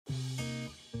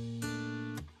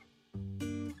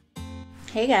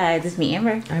Hey guys, it's me,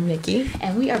 Amber. I'm Nikki.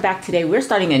 And we are back today. We're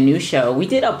starting a new show. We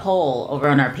did a poll over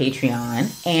on our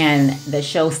Patreon, and the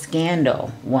show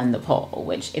Scandal won the poll,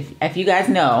 which, if you guys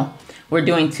know, we're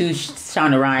doing 2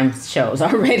 Shonda Rhimes shows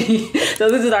already. So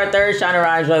this is our 3rd Shonda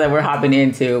Rhimes show that we're hopping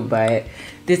into, but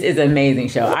this is an amazing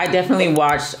show. I definitely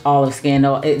watched all of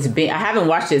Scandal. I haven't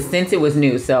watched it since it was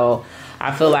new, so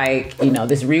I feel like,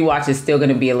 this rewatch is still going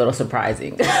to be a little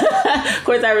surprising. Of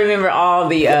course, I remember all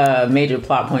the major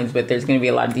plot points, but there's going to be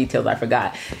a lot of details I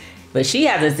forgot. But she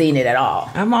hasn't seen it at all.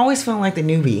 I'm always feeling like the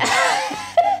newbie.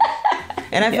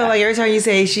 And I feel like every time you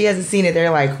say she hasn't seen it,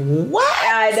 they're like, what?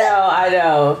 I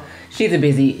know. She's a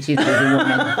busy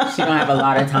woman. She don't have a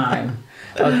lot of time.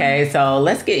 Okay, so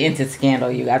let's get into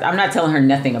Scandal, you guys. I'm not telling her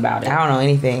nothing about it. I don't know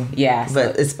anything. Yeah.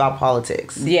 But it's about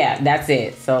politics. Yeah, that's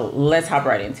it. So let's hop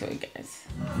right into it, guys.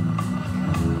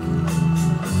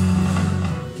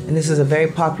 And this is a very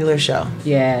popular show.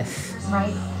 Yes.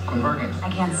 Right? I'm working. I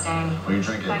can't stay. What are you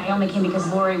drinking? I only came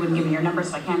because Lori wouldn't give me your number,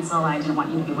 so I canceled. I didn't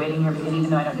want you to be waiting here because even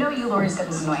though I don't know you, Lori's got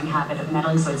this annoying habit of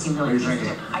meddling, so it seemed really What are you easy.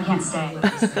 drinking? I can't stay.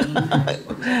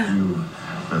 You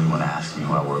really want to ask me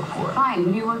who I work for? Fine,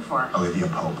 who do you work for? Olivia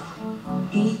Pope.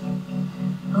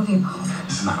 Olivia Pope.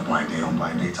 This is not a blind date. On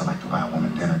blind dates, I like to buy a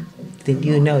woman dinner. Then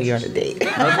you know you're on a date.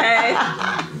 Okay.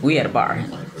 We at a bar.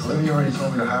 Olivia already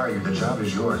told me to hire you. The job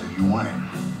is yours if you want it.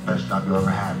 Best job you'll ever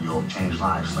have. You'll change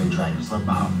lives, slay dragons, love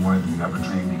behind more than you ever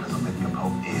dreamed because Olivia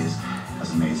Pope is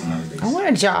as amazing as they I want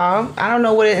a job. I don't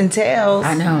know what it entails.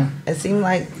 I know. It seemed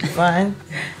like fun.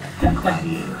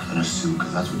 gladiator in a suit,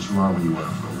 because that's what you are when you work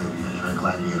for Olivia. You're a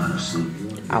gladiator in a suit.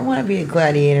 I want to be a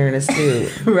gladiator in a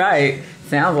suit. Right.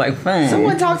 Sounds like fun.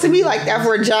 Someone talk to me like that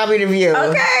for a job interview.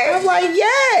 Okay. I'm like,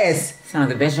 yes. Sounds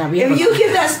the best job you ever. If you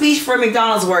give that speech for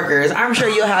McDonald's workers, I'm sure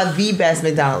you'll have the best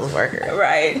McDonald's worker.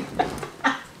 Right.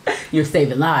 You're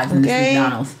saving lives in this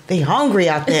McDonald's. They hungry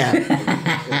out there.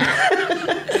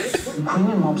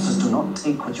 Premium mobsters do not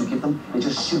take what you give them, they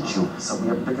just shoot you. So we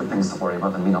have bigger things to worry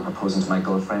about than me not proposing to my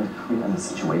girlfriend. We're in a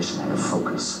situation here.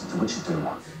 Focus. Do what you do.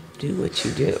 Do what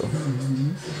you do.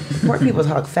 Mm-hmm. Poor people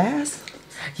talk fast.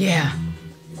 Yeah.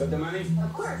 Put the money?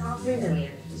 Of course, all 3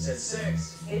 million. You said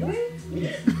 6. Did we?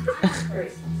 Yeah. 3.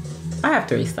 I have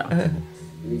 3, so.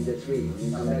 Leave the 3.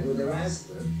 You come back with the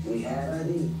rest. We have a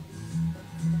deal.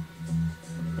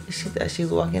 She thought she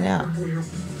was walking out. Good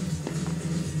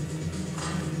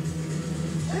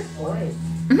boy.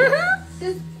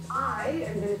 Since I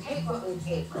am going to take what we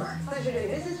paid for. Pleasure doing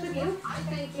business with you. I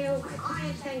thank you. My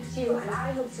client thanks you. And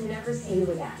I hope to never see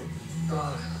you again.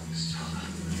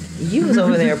 You was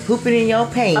over there pooping in your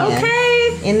pants.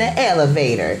 Okay. In the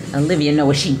elevator. Olivia know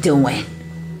what she doing.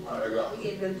 We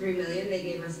gave them 3 million. They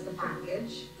gave us the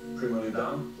package. 3 million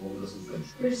down? What was this thing?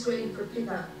 We're just waiting for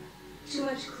pickup. Too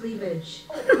much cleavage.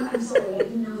 I'm sorry. I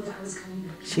didn't know that was coming.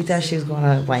 She thought she was going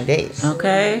on a blind date.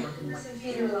 Okay. Listen,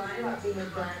 Peter lied about being a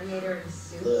gladiator in a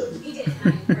suit. Look. He did.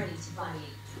 I'm ready to buy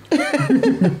it.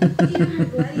 You know,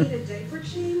 gladiator diaper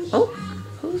change? Oh.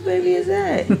 Whose baby is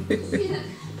that?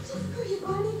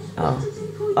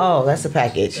 Oh, that's a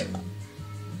package.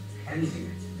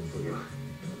 Anything for you.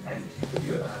 Anything.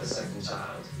 You ever had a second child?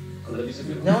 Olivia's a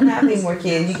good Don't have any more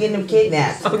kids. You getting them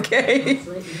kidnapped. Okay.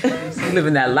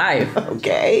 Living that life.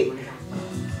 Okay.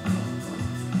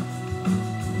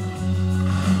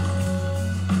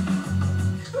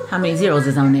 How many zeros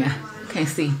is on there? Can't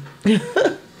see.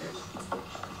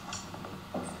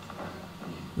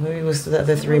 Maybe it was the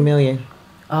other 3 million.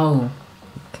 Oh.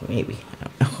 Maybe. I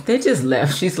don't know. They just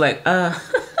left. She's like,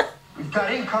 We've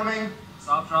got incoming.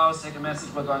 Stop, Charles. Take a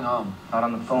message. We're going home. Not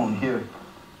on the phone, here.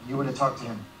 You want to talk to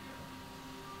him.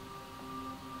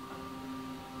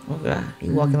 Oh, God. He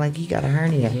walking like he got a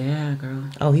hernia. Yeah, girl.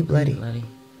 Oh, he bloody. Bloody.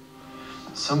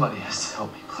 Somebody has to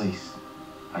help me, please.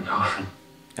 My girlfriend.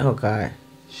 Oh, God.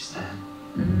 She's dead.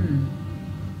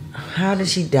 How did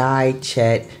she die,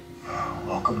 Chet?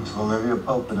 Welcome to Olivia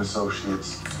Pope and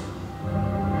Associates.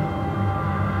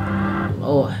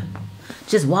 Lord.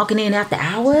 Just walking in after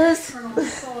hours?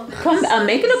 Come,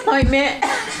 make an appointment.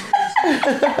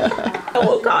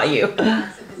 We'll call you.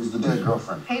 Who's the dead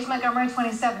girlfriend? Paige Montgomery,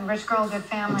 27, rich girl, good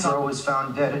family. Tara was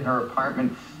found dead in her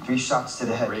apartment, 3 shots to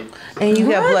the head. And you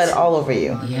got blood all over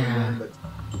you. Yeah.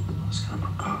 I was gonna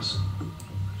propose.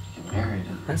 Get married.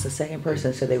 That's the second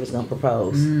person said they was going to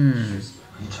propose.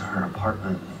 Went to her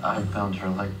apartment. I found her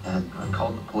like that. I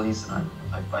called the police and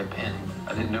I panicked.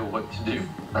 I didn't know what to do.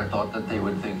 I thought that they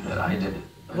would think that I did it.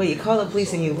 Well, you called the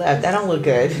police and you left. That don't look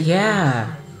good.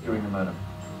 Yeah. During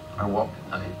I walked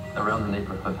at night around the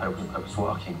neighborhood. I was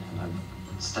walking and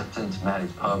I stepped into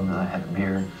Maddie's pub and I had a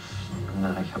beer and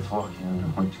then I kept walking and I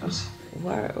went to go see.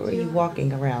 Why were you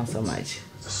walking around so much?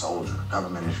 He's a soldier,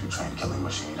 government issue trained killing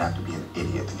machine. You'd have to be an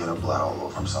idiot to get her blood all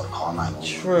over himself. Call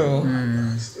 911.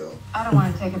 True. Still. I don't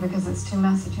want to take it because it's too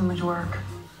messy, too much work.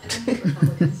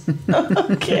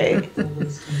 Okay.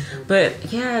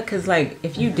 But yeah, because like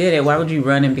if you did it, why would you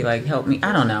run and be like, help me?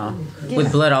 I don't know.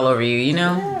 With blood all over you, you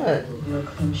know? Yeah. Your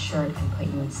clean shirt can put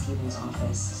you in Steven's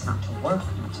office. It's not to work,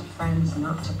 not to friends,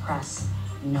 not to press.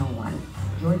 No one.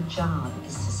 Your job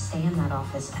is to stay in that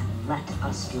office and let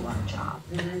us do our job.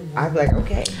 I'd be like,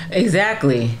 okay.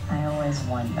 Exactly. I always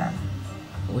wonder.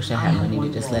 I wish I had money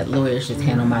to just let lawyers just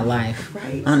handle my life.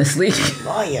 Right. Honestly.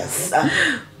 Lawyers.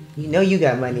 You know you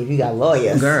got money if you got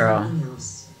lawyers. Girl. Something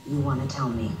else you want to tell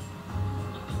me?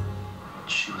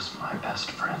 She was my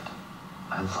best friend.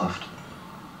 I loved her.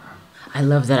 I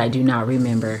love that I do not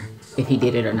remember if he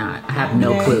did it or not. I have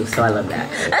no clue, so I love that.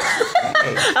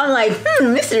 I'm like,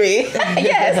 mystery.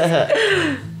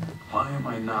 Yes. Why am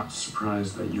I not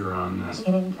surprised that you're on this? He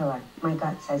didn't kill her. My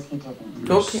gut says he didn't.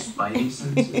 Your Okay. spidey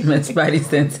senses? My spidey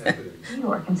sense.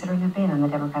 You are considering a bid on the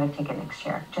Democratic ticket next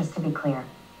year. Just to be clear,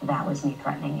 that was me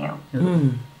threatening you.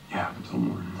 Yeah, until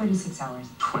morning. 36 hours.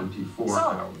 24 So-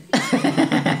 hours.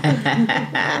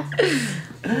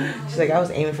 She's like, I was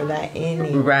aiming for that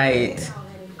anyway. Right.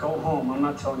 Go home. I'm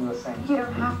not telling you a thing. You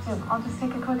don't have to. I'll just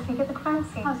take a quick peek at the crime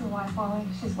scene. How's your wife, Wally?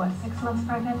 She's what, 6 months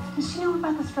pregnant? Does she know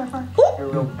about the stripper? You're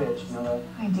a real bitch, you know that?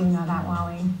 I do know that,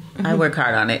 Wally. I work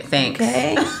hard on it. Thanks.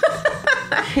 Okay.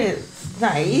 It's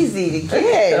not easy to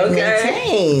get.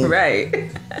 Maintain.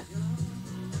 Right.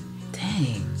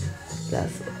 Dang.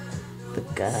 That's the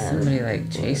gun. Somebody like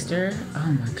chased her. Oh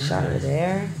my god. Shot her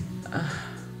there.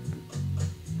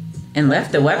 And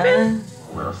left the weapon?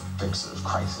 We're fixers,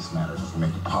 crisis managers. We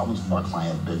make the problems of our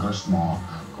client, big or small,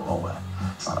 go away.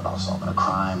 It's not about solving a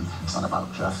crime. It's not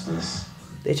about justice.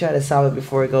 They try to solve it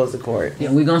before it goes to court.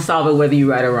 Yeah, we're gonna solve it whether you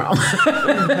right or wrong. I'm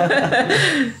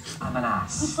an You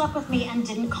ass. slept with me and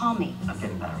didn't call me. I'm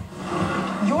getting married.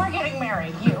 You're getting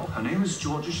married, you. Her name is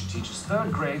Georgia. She teaches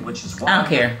 3rd grade, which is why... I don't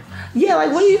care. Yeah,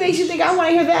 like what do you makes you think I want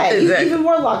to hear that? You Exactly. even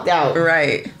more locked out.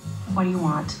 Right. What do you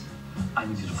want? I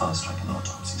need you to fast-track an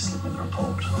autopsy, slip in the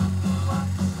report.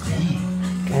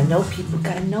 Gotta know people.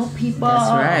 Gotta know people. That's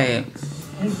right.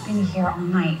 You've been here all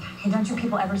night. Hey, don't you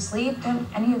people ever sleep? Don't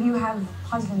any of you have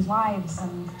husbands, wives,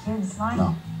 and kids lying?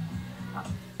 No.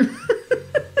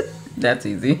 That's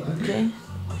easy. Okay.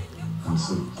 I'm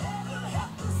sued.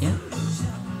 Yeah.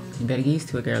 You better get used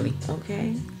to it, girly.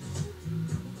 Okay.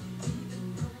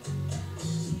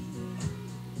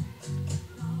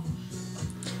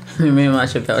 Remember my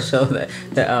Chappelle show that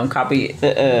the copy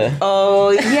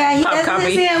Oh yeah, he pop doesn't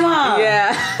copy. see him up.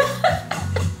 Yeah.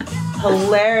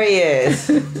 Hilarious.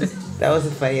 That was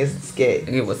the funniest skit.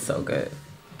 It was so good.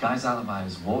 Guy's alibi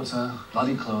is water,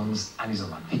 bloody clothes, and he's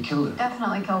alive. He killed her.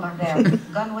 Definitely killed her. There.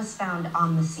 Gun was found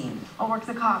on the scene. I'll work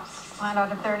the cops. Find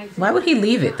out if there are any. Why would he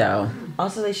leave it though?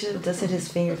 Also, they should have dusted his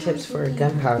fingertips for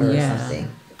gunpowder Yeah. or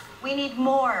something. We need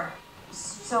more.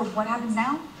 So what happens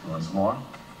now? You want some more?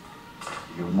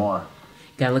 You give more.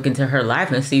 Gotta look into her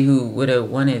life and see who would have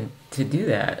wanted to do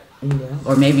that. Yeah.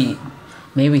 Or maybe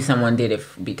someone did it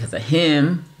because of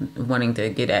him wanting to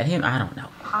get at him. I don't know.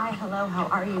 Hi, hello, how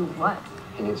are you? What?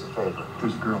 He needs a favor.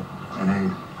 There's a girl. And hey,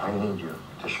 I need you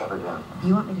to shut her down.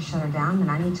 You want me to shut her down? Then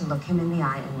I need to look him in the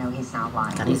eye and know he's not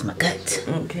lying. Gotta use my gut.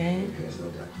 Okay.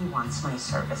 He wants my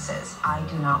services. I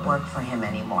do not work for him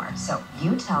anymore. So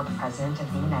you tell the President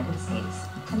of the United States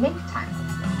to make time.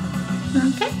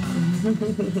 Okay.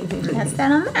 That's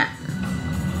that on that.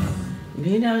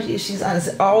 You know, she's on.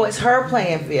 It's always her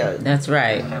playing field. That's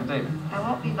right. Camp David. I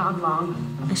won't be gone long.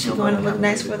 And she going to look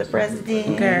nice for the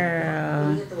president.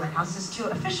 Girl. The White House is too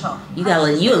official. You got a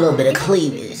little bit of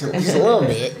cleavage. Just a little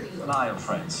bit. And I am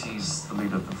friends. He's the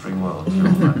leader of the free world. Your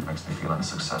life makes me feel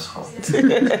unsuccessful. You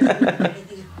know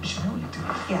what you do?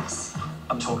 Yes.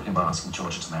 I'm talking about asking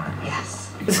Georgia to marry me.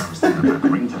 Yes. Because I was thinking about the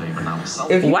ring today, but now I'm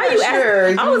selfish. If you're Why not you sure,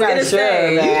 asking? I you're was not gonna sure,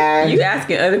 say man. you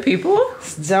asking other people.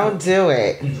 Don't do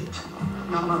it.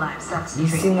 Normal lives, that's the You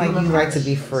dream. seem like you look like to harsh.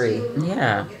 be free.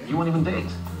 Yeah. You won't even date.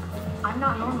 I'm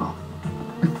not normal.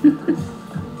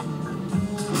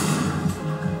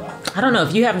 I don't know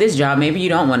if you have this job, maybe you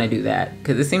don't want to do that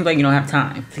because it seems like you don't have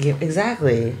time.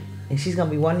 Exactly. And she's gonna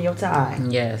be one of your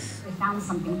time. Yes. They found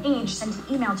something. Age sent an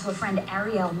email to a friend,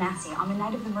 Ariel Massey. On the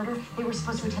night of the murder, they were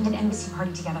supposed to attend an embassy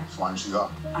party together. So why don't you go?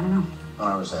 I don't know.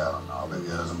 Don't ever say I don't know. Olivia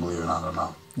doesn't believe it. I don't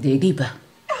know. Dig deeper.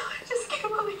 I just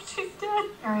can't believe she's dead.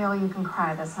 Ariel, you can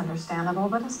cry. That's understandable,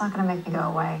 but it's not going to make me go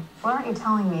away. Why aren't you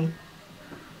telling me?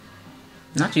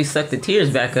 Not you suck the tears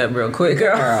back up real quick,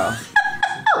 girl.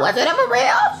 Was it ever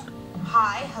real?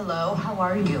 Hi, hello, how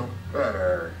are you?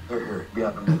 Here. Be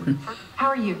out in a moment. How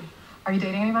are you? Are you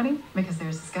dating anybody? Because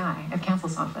there's this guy at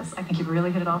counsel's office I think you've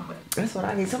really hit it off with. That's what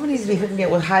I need. Someone needs to be hooking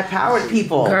it with high-powered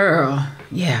people. Girl.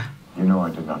 Yeah. You know I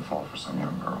did not fall for some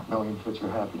young girl. No, you put your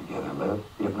happy together, Liv.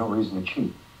 You have no reason to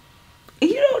cheat.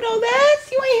 You don't know that?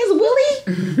 You ain't his Willie?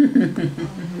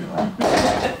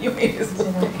 You ain't his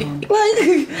Willie. Like,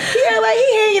 yeah, like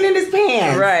he hanging in his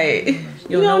pants. Right.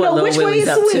 You don't know which way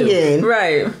he's swinging.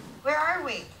 Right. Where are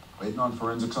we? Waiting on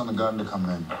forensics on the gun to come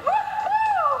in.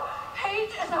 Paige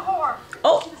is a whore.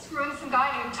 Oh. She's screwing some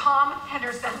guy named Tom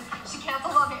Henderson. She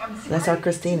canceled on the embassy. That's our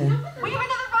Christina. We have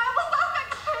another viable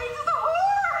suspect. Paige is a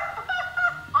whore.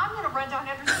 I'm gonna run down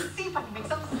Henderson and see if I can make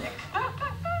something sick.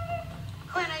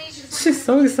 Clint, I need you to... She's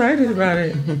so excited about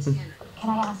it. Can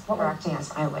I ask what we're acting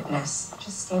as my witness?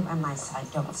 Just stay by my side.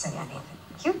 Don't say anything.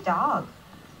 Cute dog.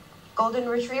 Golden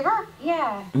retriever?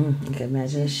 Yeah. You can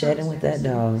imagine shedding with that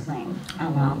dog. I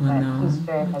know, but he's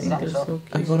very residential.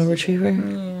 A golden retriever?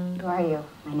 Who are you?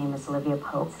 My name is Olivia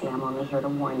Pope. See, I'm only here to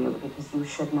warn you because you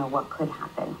should know what could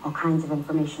happen. All kinds of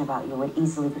information about you would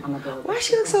easily become available. Why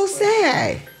she look so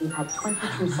sad? You've had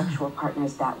 22 sexual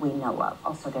partners that we know of.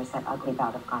 Also, there's that ugly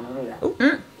bout of gonorrhea.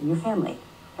 In your family,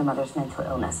 your mother's mental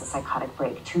illness, a psychotic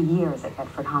break, 2 years at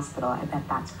Bedford Hospital. I bet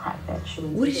that's private.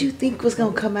 What did you think was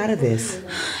gonna come out of this?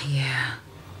 Yeah.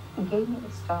 He gave me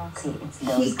this dog. See, it's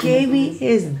those He gave me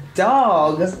his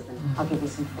dog. I'll give you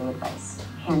some free advice.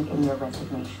 Hand in your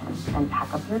resignation. Then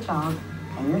pack up your dog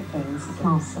and your things.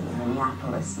 Small city,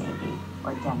 Minneapolis maybe,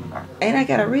 or Denver. And I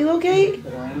gotta relocate?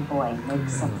 Boring boy, make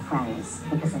some friends.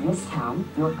 Because in this town,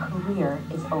 your career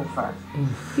is over.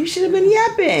 You should have been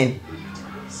yapping.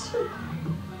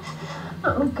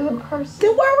 I'm a good person.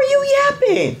 Then why were you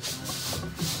yapping?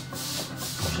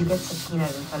 If you get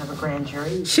subpoenaed in front of a grand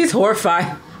jury, She's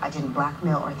horrified. I didn't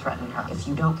blackmail or threaten her. If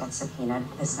you don't get subpoenaed,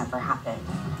 this never happened.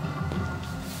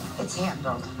 It's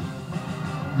handled.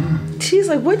 She's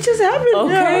like, what just happened?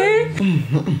 Okay.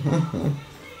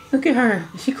 Look at her.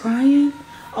 Is she crying?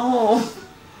 Oh.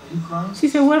 You crying? She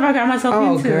said, what have I got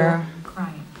myself into? Girl.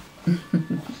 Crying.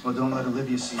 Well, don't let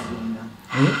Olivia see you doing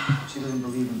that. She doesn't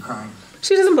believe in crying.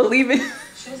 She doesn't believe it.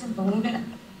 She doesn't believe it.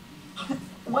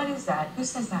 What is that? Who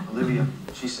says that? Olivia,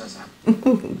 she says that.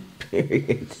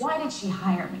 Period. Why did she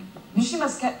hire me? She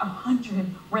must get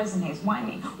 100 resumes. Why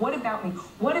me? What about me?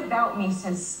 What about me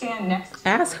says stand next to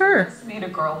Ask her. made a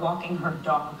girl walking her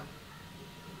dog?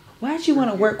 Why did you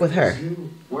want to work with her?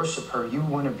 You worship her. You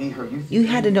want to be her. You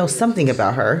had to know something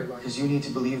about her. Because you need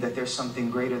to believe that there's something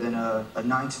greater than a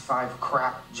 9-to-5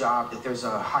 crap job, that there's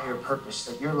a higher purpose,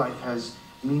 that your life has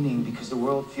meaning because the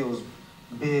world feels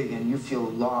big and you feel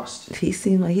lost. He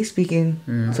seemed like he's speaking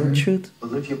some truth.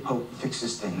 Olivia Pope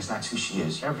fixes things. That's who she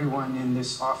is. Everyone in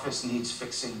this office needs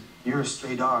fixing. You're a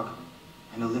stray dog,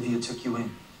 and Olivia took you in.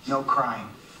 No crying.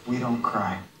 We don't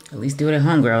cry. At least do it at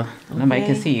home, girl. Nobody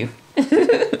can see you.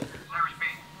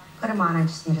 Put him on, I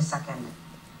just need a second.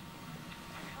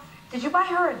 Did you buy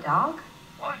her a dog?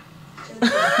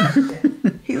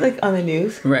 He's like on the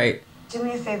news. Right. Do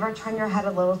me a favor, turn your head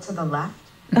a little to the left.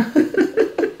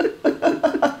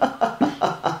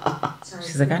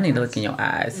 She's like, I need to look in your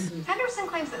eyes. Henderson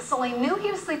claims that Sully knew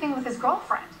he was sleeping with his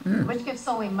girlfriend, which gives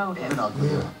Sully motive. Even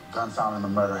uglier. Gun found in the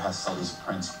murder has Sully's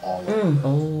prints all over.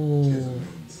 Oh.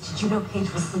 Did you know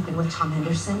Paige was sleeping with Tom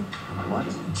Henderson? What?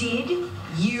 Did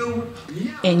you?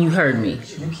 And you heard me.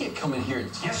 You can't come in here and...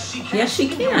 Yes, she can. Yes, she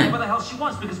do can. whatever the hell she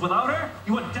wants because without her,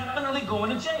 you are definitely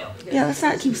going to jail. Yeah, let's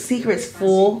not keep secrets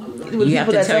full. You have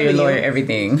to tell your lawyer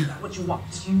everything. What you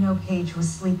want? Did you know Paige was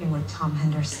sleeping with Tom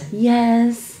Henderson?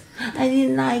 Yes, I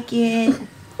didn't like it.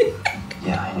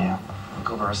 Yeah, I know.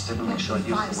 Go arrested and make sure you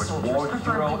use Five the word soldiers, war.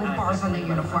 preferably with bars on their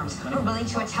uniforms, who are willing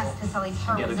to attest to Sully's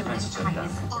heroism and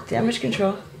kindness. Damage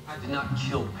control. I did not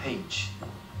kill Paige.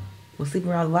 We'll sleep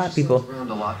around a lot of people. Around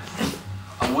a lot.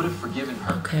 I would have forgiven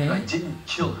her. Okay. But I didn't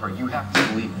kill her. You have to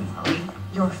believe in her.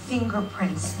 Your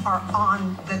fingerprints are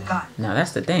on the gun. Now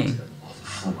that's the thing.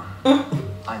 Floor.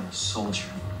 I am a soldier.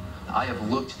 I have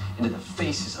looked into the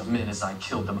faces of men as I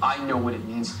killed them. I know what it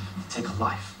means to take a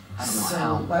life. I don't know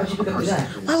how. Why would you pick up the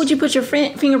gun? Why would you put your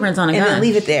fingerprints on a And gun? then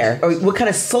leave it there. Or what kind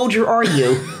of soldier are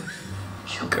you?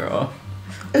 Girl.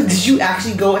 Did you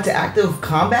actually go into active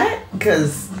combat?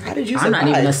 Because how did you survive? I'm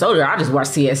not even a soldier. I just watch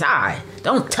CSI.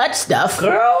 Don't touch stuff.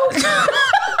 Girl.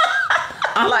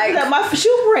 I'm like, Got my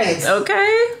shoe prints.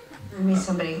 okay. Give me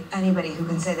somebody, anybody who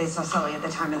can say they saw Sully at the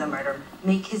time of the murder.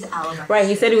 Make his alibi. Right,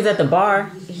 he said he was at the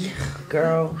bar.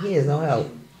 Girl, he is no help.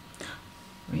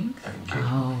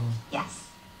 Oh. Yes.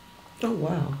 Oh,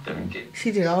 wow. They're engaged. She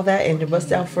did all that and to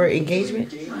bust out for engagement?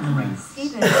 Steven,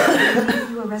 I gave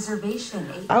you a reservation.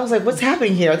 I was like, what's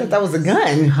happening here? I thought that was a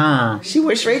gun. Huh. She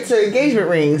went straight to engagement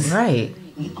rings. Right.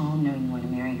 We all know you want to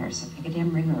marry her, so pick a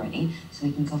damn ring already so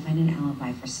we can go find an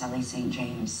alibi for Sally St.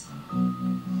 James.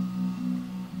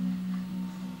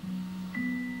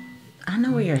 I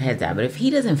know where your head's at, but if he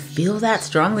doesn't feel that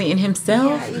strongly in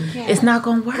himself, it's not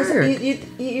gonna work.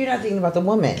 You're not thinking about the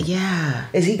woman. Yeah.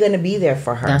 Is he gonna be there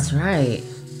for her? That's right.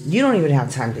 You don't even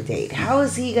have time to date. How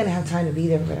is he gonna have time to be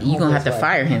there for her? You're gonna have to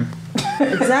fire him.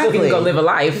 Exactly. So he can go live a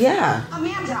life. Yeah.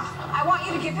 Amanda, I want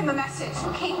you to give him a message.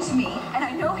 You came to me, and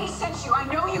I know he sent you. I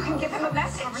know you can give him a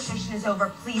message. Conversation is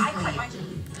over. Please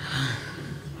leave.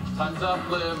 Time's up,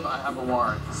 Liv. I have a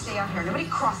warrant. Stay out here. Nobody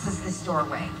crosses this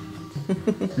doorway.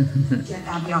 Get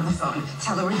Abby on the phone.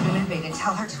 Tell her we've been invaded.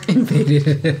 Tell her to...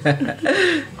 Invaded.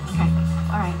 Okay,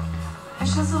 all right. I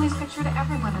show Lily's picture to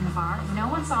everyone in the bar. No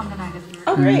one saw him the night of the murder.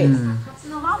 Oh, great. It's in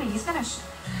the lobby. He's finished.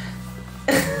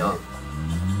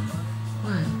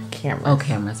 What? Cameras. Oh,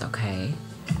 cameras. Okay.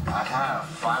 I have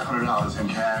 $500 in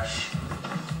cash.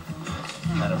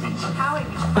 And a pizza. Howie,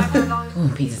 $500.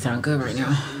 Ooh, pizza sound good right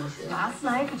now. Last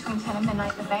night, between 10 and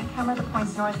midnight, the bank camera that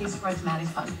points northeast towards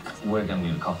Maddie's fund. We're gonna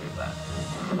need a copy of that.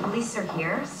 The police are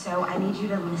here, so I need you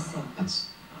to listen.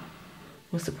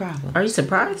 What's the problem? Are you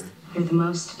surprised? You're the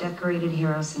most decorated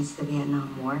hero since the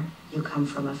Vietnam War. You come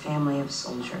from a family of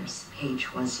soldiers.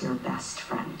 Paige was your best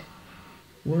friend.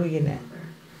 What are we getting at?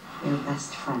 Your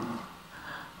best friend.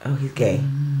 Oh, he's gay.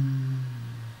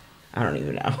 I don't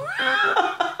even know.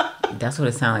 That's what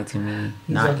it sounded like to me.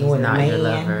 He's He's with a not man. your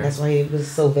lover. That's why he was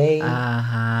so vague.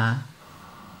 Uh-huh.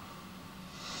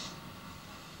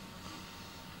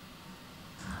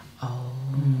 Oh.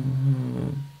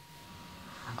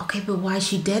 Okay, but why is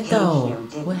she dead though?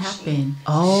 What happened?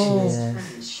 Oh.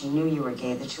 She knew you were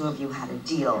gay. The two of you had a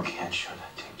deal. You can't show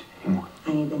that tape to anyone.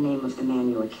 I need the name of the man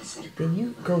you were kissing. Then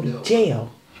you go to jail.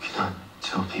 You cannot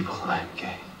tell people I'm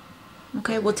gay.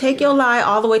 Okay, well take your lie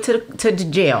all the way to the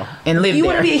jail and live You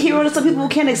there. want to be a hero to some people who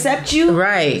can't accept you?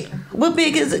 Right. What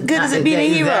big is it? Good is it being a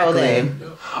hero then?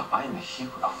 I am a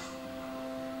hero.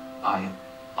 I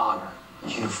honor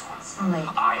uniforms. Sully.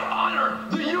 I honor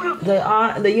the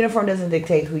uniform. The uniform doesn't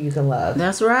dictate who you can love.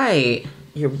 That's right.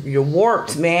 You're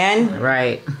warped, man.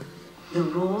 Right. The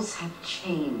rules have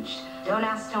changed. Don't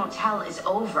ask, don't tell is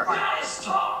over.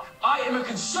 Stop! I am a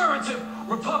conservative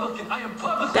Republican. I am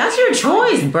publicly... That's your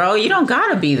choice, bro. You don't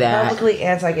gotta be that. Publicly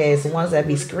anti-gay. It's the ones that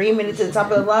be screaming it to the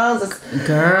top of the lungs.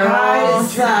 Girl. Hide and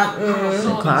stop.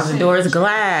 The closet door is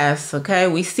glass. Okay,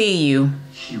 we see you.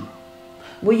 Hero.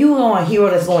 Well, you want a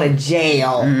hero that's going to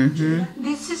jail.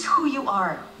 This is who you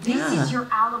are. This is your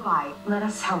alibi. Let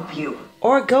us help you.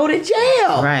 Or go to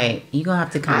jail. Right. You gonna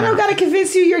have to I kind don't of... got to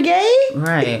convince you you're gay.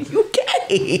 Right. You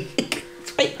gay.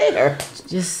 It's right there.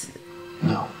 Just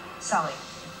No. Sully.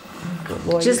 Good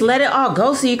boy. Just let it all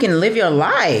go so you can live your He's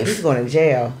lies. going to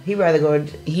jail. He'd rather go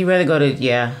to... He'd rather go to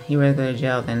jail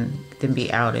than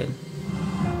be outed.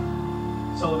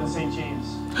 Sullivan St.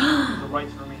 James. The right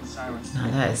to remain silent. Now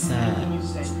that is sad. Anything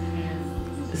you say.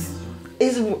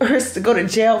 It's worse to go to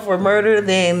jail for murder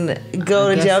than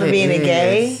go to I jail guess for being it a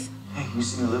gay. is. Hey, you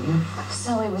see Olivia?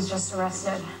 Sully was just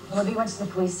arrested. Libby went to the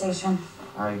police station.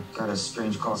 I got a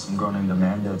strange call from a girl named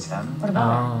Amanda. It's happened. What about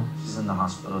her? Oh. She's in the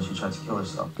hospital. She tried to kill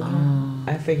herself.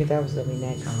 I figured that was going to be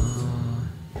next.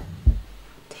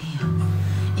 Damn.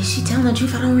 Is she telling the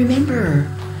truth? I don't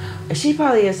remember. She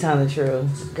probably is telling the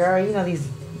truth. Girl, you know these...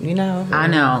 You know. I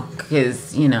know,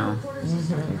 because,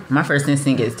 my first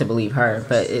instinct is to believe her,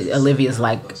 but Olivia's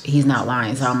like, he's not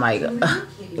lying, so I'm like, ugh.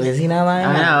 Is he not lying?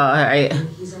 I know,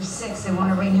 right? These are 6. They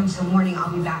want to arraign him till morning.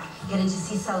 I'll be back. Get in to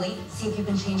see Sully. See if you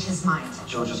can change his mind.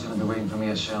 George is gonna be waiting for me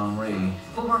at Sharon Ray.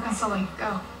 We'll work on Sully.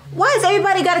 Go. Why has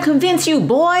everybody got to convince you,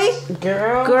 boy?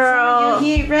 Girl.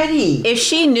 He ain't ready. If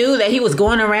she knew that he was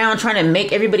going around trying to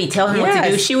make everybody tell him what to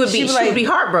do, she would be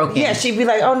heartbroken. Yeah, she'd be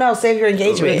like, oh no, save your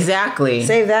engagement. Exactly.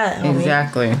 Save that, homie.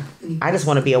 Exactly. I just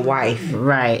want to be a wife.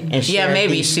 Right. And share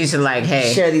maybe these- she's like,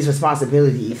 hey, share these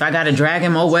responsibilities. if I got to drag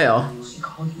him, oh well. She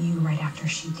called you right after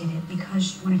she did it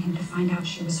because she wanted him to find out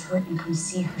she was hurt and come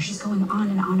see her. She's going on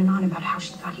and on and on about how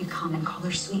she thought he'd come and call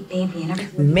her sweet baby and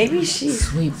everything. Maybe she's...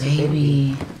 Sweet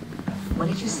baby. What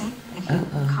did you say? If he'd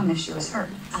come if she was hurt.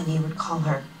 And he would call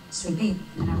her sweet baby.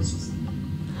 And I was just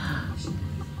like...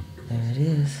 There it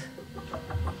is.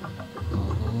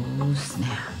 Oh,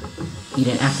 snap. You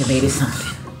done activated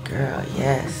something. Girl,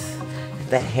 yes.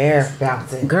 That hair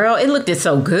bouncing. Girl, it looked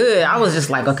so good. I was just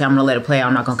like, okay, I'm going to let it play.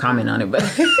 I'm not going to comment on it, but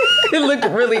it looked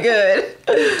really good.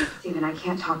 Steven, I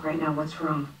can't talk right now. What's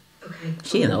wrong? Okay.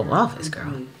 She in the Oval Office,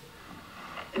 girl.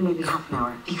 Maybe half an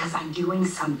hour. Because I'm doing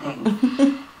something.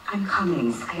 I'm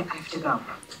coming. I have to go.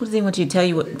 What does he want you to tell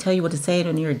you what to say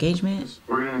on your engagement?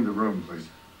 We're gonna need the room, please.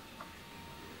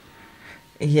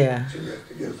 Yeah. So you have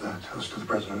to give that toast to the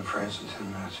president of France in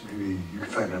 10 minutes. Maybe you can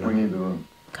find another. We need the room.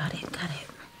 Got it.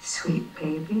 Sweet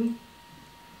baby.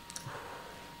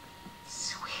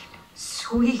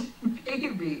 Sweet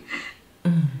baby.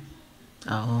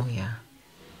 Oh, yeah.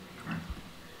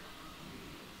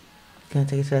 Gonna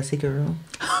take it to that secret room?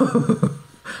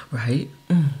 Right?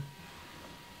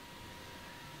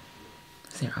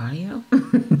 Is there audio?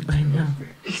 I know.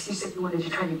 Because you said you wanted to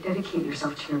try to dedicate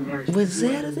yourself to your marriage. Was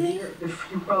that a thing? The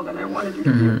free world, and I wanted you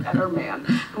to be a better man.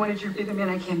 I wanted you to be the man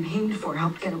I campaigned for,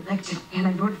 helped get elected, and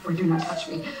I voted for. Do not touch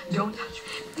me. Don't touch me.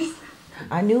 Please.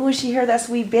 I knew when she heard that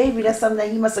sweet baby, that's something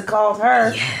that he must have called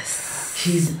her. Yes.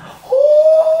 She's...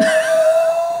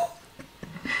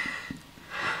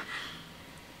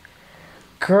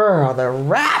 Girl, the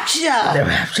rapture.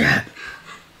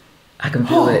 I can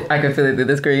feel it. I can feel it through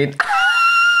the screen.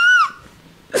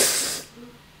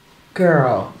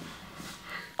 Girl.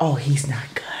 Oh, he's not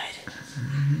good.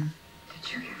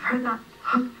 Did you give her that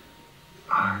hug?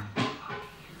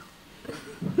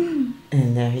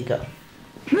 And there he go.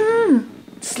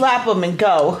 Slap him and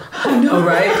go. I know,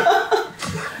 right?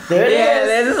 There it is.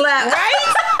 There's a slap.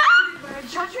 Right?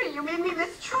 Judge me. You made me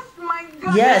mistrust my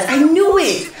gut. Yes, I knew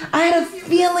it. I had a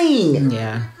feeling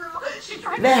Yeah. She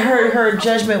tried that her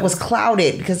judgment was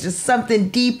clouded because there's something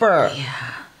deeper.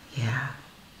 Yeah.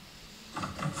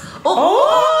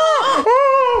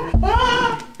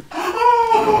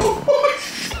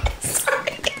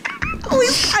 Sorry.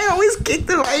 I always kick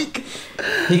the mic.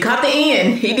 He caught the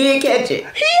end. He did catch it.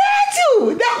 He had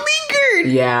to. That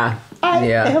lingered. Yeah. I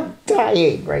am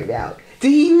dying right now. Did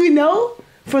he even know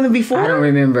from the before? I don't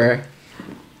remember.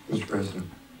 Mr. President,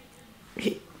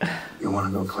 you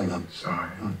want to go clean up? Sorry.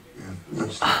 Yeah,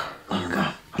 lipstick on your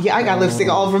mouth. Yeah, I got lipstick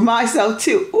all over myself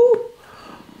too. Ooh.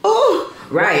 Oh.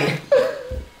 Right.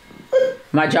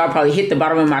 My jaw probably hit the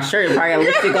bottom of my shirt. Probably got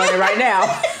lipstick on it right now.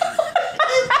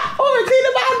 Oh, clean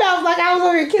up my mouth like I was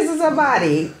over here kissing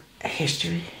somebody.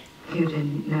 History. You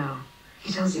didn't know.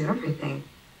 He tells you everything.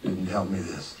 Didn't tell me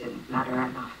this. Didn't matter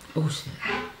enough. Oh, shit.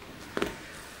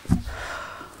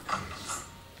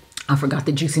 I forgot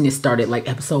the juiciness started like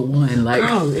episode 1. Like,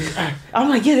 Oh, I'm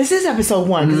like, yeah, this is episode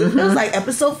 1 because it feels like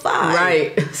episode 5.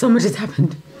 right. So much has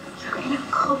happened. You're in a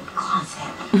coat closet.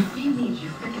 What do you mean? You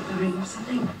forget the ring or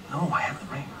something? No, I have the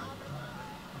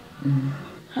ring.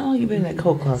 How long you been in that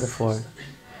coat closet for?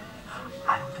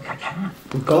 I don't think I can.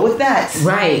 Go with that.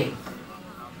 Right.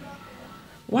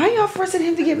 Why y'all forcing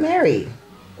him to get married?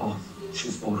 Oh,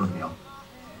 she's bored with me.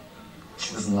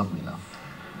 She doesn't love me enough.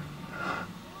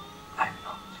 I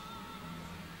know.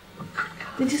 What good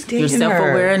God. They just dating You're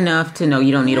self-aware her. enough to know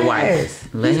you don't need a wife. Yes.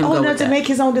 Let He's him old go enough with to that. make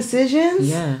his own decisions.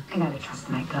 Yeah. I gotta trust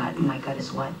my gut, and my gut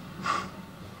is what?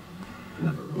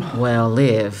 Well,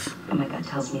 Liv. And my gut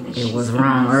tells me that It she's was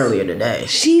wrong earlier today.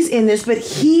 She's in this, but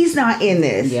he's not in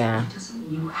this. Yeah.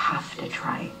 You have to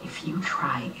try. If you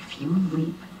try, if you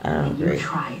leap, I don't and agree. you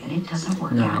try, and it doesn't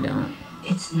work No, out, I don't.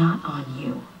 it's not on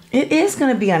you. It is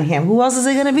going to be on him. Who else is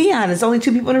it going to be on? It's only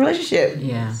 2 people in a relationship.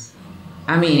 Yeah.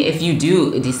 I mean, if you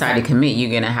do decide to commit, you're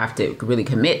going to have to really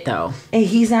commit, though. And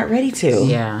he's not ready to.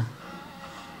 Yeah.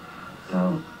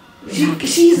 So,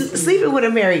 She's sleeping with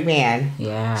a married man.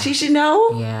 Yeah. She should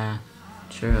know. Yeah.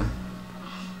 True.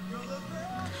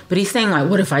 But he's saying, like,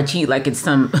 what if I cheat? Like, it's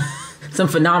some some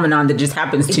phenomenon that just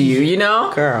happens to you, you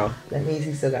know? Girl, that means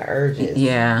he still got urges.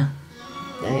 Yeah.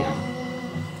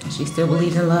 Damn. She still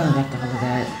believes in love after all of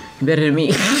that. Better than me.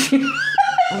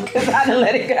 Because I done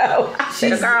let it go.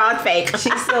 She's a girl, it's fake.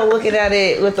 She's still looking at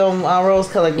it with them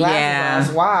rose-colored glasses Yeah. on.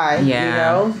 That's why, Yeah. you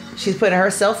know? She's putting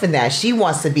herself in that. She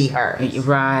wants to be her.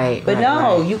 Right. But right,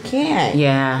 no, right. you can't.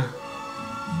 Yeah.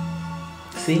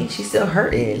 See, she's still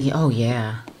hurting. Oh,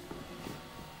 yeah.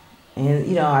 And,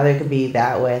 you know, either it could be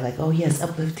that way, like, oh, yes,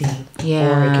 uplifting. Yeah.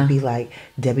 Or it could be like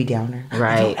Debbie Downer.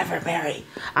 Right. Don't ever marry.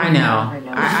 I know.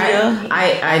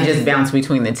 I just bounce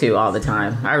between the two all the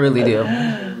time. I really do.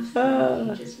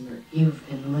 you've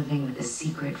been living with a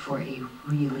secret for a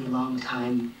really long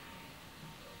time.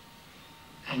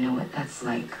 I know what that's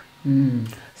like.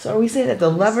 So are we saying that the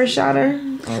lover shot her?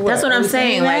 That's what I'm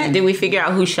saying. Like, did we figure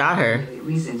out who shot her?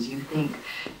 Reasons you think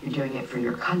you're doing it for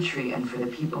your country and for the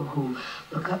people who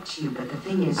look up to you, but the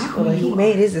thing is, I feel like he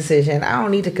made his decision. I don't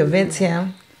need to convince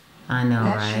him. I know,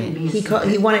 that right? shouldn't be a He secret.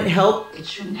 he wanted help. It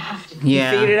shouldn't have to be.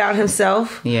 Yeah. He figured it out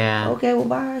himself. Yeah. Okay, well,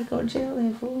 bye. Go to jail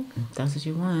then, fool. If that's what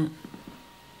you want.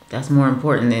 That's more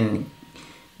important than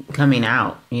coming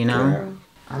out, you know?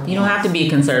 You don't have to be a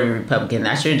conservative Republican.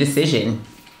 That's your decision.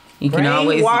 You can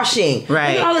always... Brainwashing.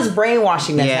 Right. Look at all this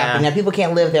brainwashing that's Yeah. happening. Now people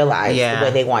can't live their lives Yeah. the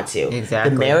way they want to.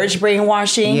 Exactly. The marriage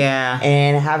brainwashing. Yeah.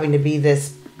 And having to be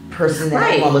this person that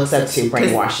everyone looks up to,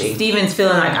 brainwashing. Steven's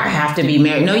feeling like, I have to be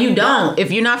married. No, you don't.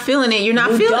 If you're not feeling it, you're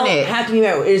not feeling it. You don't have to be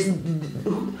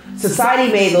married.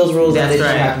 Society made those rules that you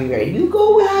have to be married. You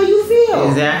go with how you feel.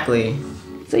 Exactly.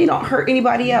 So you don't hurt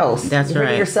anybody else. That's you're right.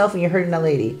 hurting yourself and you're hurting that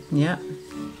lady. Yep.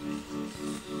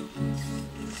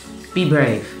 Be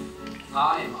brave.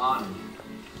 I am honored.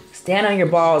 Stand on your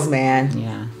balls, man.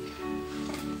 Yeah.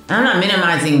 I'm not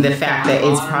minimizing the fact that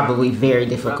it's probably very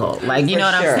difficult. Like, you know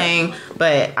what I'm saying?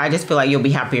 But I just feel like you'll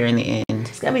be happier in the end.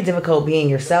 It's going to be difficult being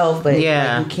yourself, but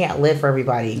yeah. like, you can't live for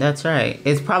everybody. That's right.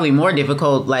 It's probably more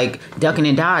difficult, like, ducking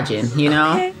and dodging, you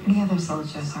know? Okay. The other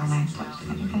soldiers are nice,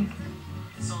 don't you think?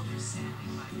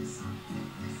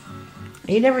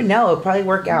 You never know. It'll probably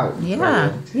work out.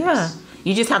 Yeah. Yeah.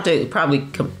 You just have to probably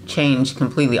change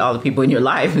completely all the people in your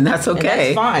life, and that's okay. And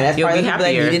that's fine. That's You'll part be of the people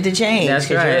that needed to change. That's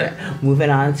right. You're moving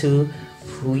on to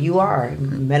who you are,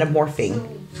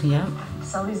 metamorphing. Yeah.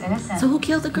 Sully's innocent. So who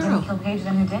killed the girl? Who killed Paige,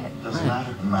 then who did? Doesn't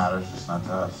matter. It matters. It's not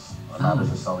to us. What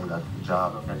matters is Sully got the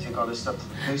job. I'm gonna take all this stuff to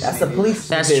the police. That's the police.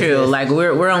 That's business. true. Like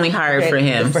we're only hired for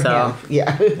him. So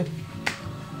yeah.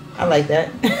 I like that.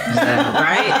 Yeah,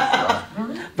 right?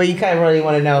 But you kind of really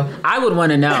want to know. I would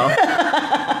want to know.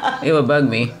 It would bug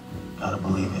me. Gotta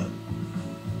believe it.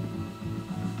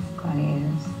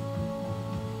 Gladiators.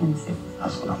 And suits.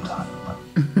 That's what I'm talking about.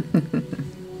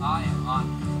 I am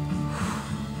honored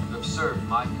to have served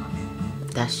my country.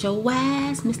 That's your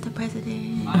ass, Mr.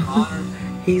 President. I'm honored.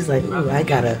 He's like, ooh, I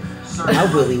gotta. My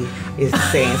Willie is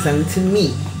saying something to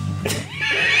me.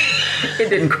 It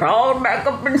didn't crawl back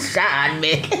up inside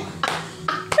me.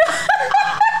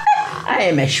 I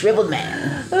am a shriveled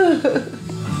man.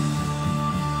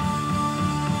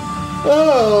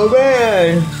 Oh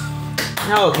man.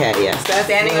 Okay, yes. That's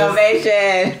Standing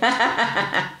ovation.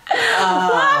 I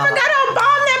forgot how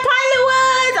bomb that pilot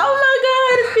was. Oh my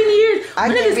god, it's been years. I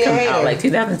When did can't this be a come out? hater. Like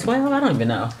 2012? I don't even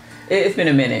know. It's been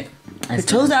a minute. The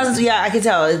 2000s, yeah, I can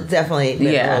tell. It's definitely been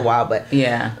a little while, but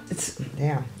yeah,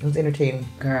 it was entertaining.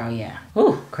 Girl, yeah.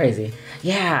 Ooh, crazy.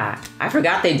 Yeah, I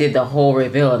forgot they did the whole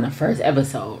reveal in the first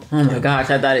episode. Oh my gosh,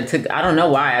 I thought it took, I don't know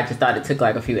why, I just thought it took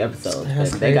like a few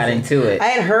episodes. But they got into it. I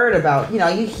had heard about,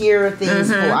 you hear things,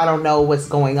 well, I don't know what's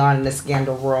going on in the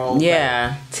scandal world.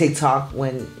 Yeah. TikTok,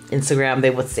 when Instagram,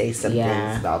 they would say some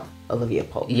things about Olivia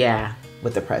Pope. Yeah.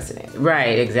 With the president.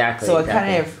 Right, exactly. So it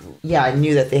kind of, I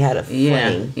knew that they had a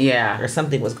fling. Yeah. Or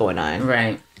something was going on.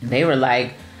 Right. They were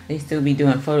like, they still be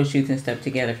doing photo shoots and stuff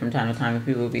together from time to time, and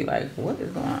people would be like, what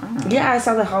is going on? Yeah, I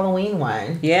saw the Halloween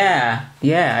one. Yeah.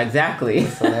 Yeah, exactly.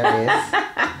 It's hilarious.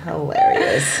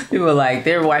 Hilarious. People were like,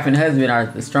 their wife and husband are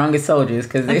the strongest soldiers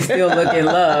because they still look in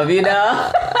love, you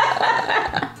know?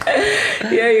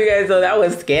 Yeah, you guys, so that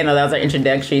was Scandal. That was our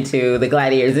introductory to the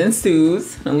Gladiators and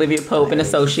Suits, Olivia Pope and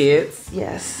Associates.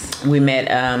 Yes. We met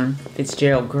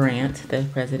Fitzgerald Grant, the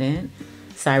president,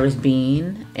 Cyrus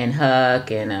Bean, and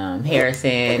Huck, and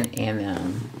Harrison,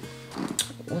 and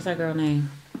what's that girl name?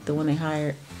 The one they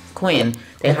hired? Quinn.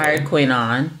 They hired Quinn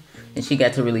on, and she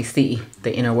got to really see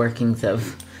the inner workings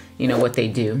of, what they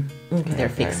do. Okay, They're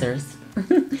fixers.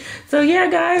 So yeah,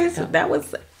 guys, that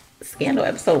was Scandal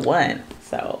episode 1.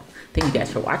 So thank you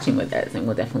guys for watching with us, and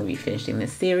we'll definitely be finishing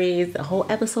this series. The whole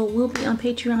episode will be on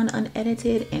Patreon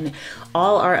unedited, and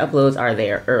all our uploads are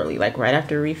there early, like right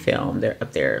after we film. They're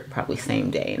up there probably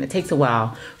same day, and it takes a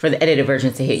while for the edited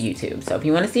versions to hit YouTube. So if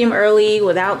you want to see them early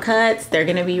without cuts, they're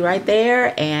gonna be right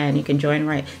there, and you can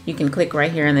click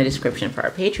right here in the description for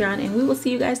our Patreon, and we will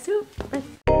see you guys soon. Bye.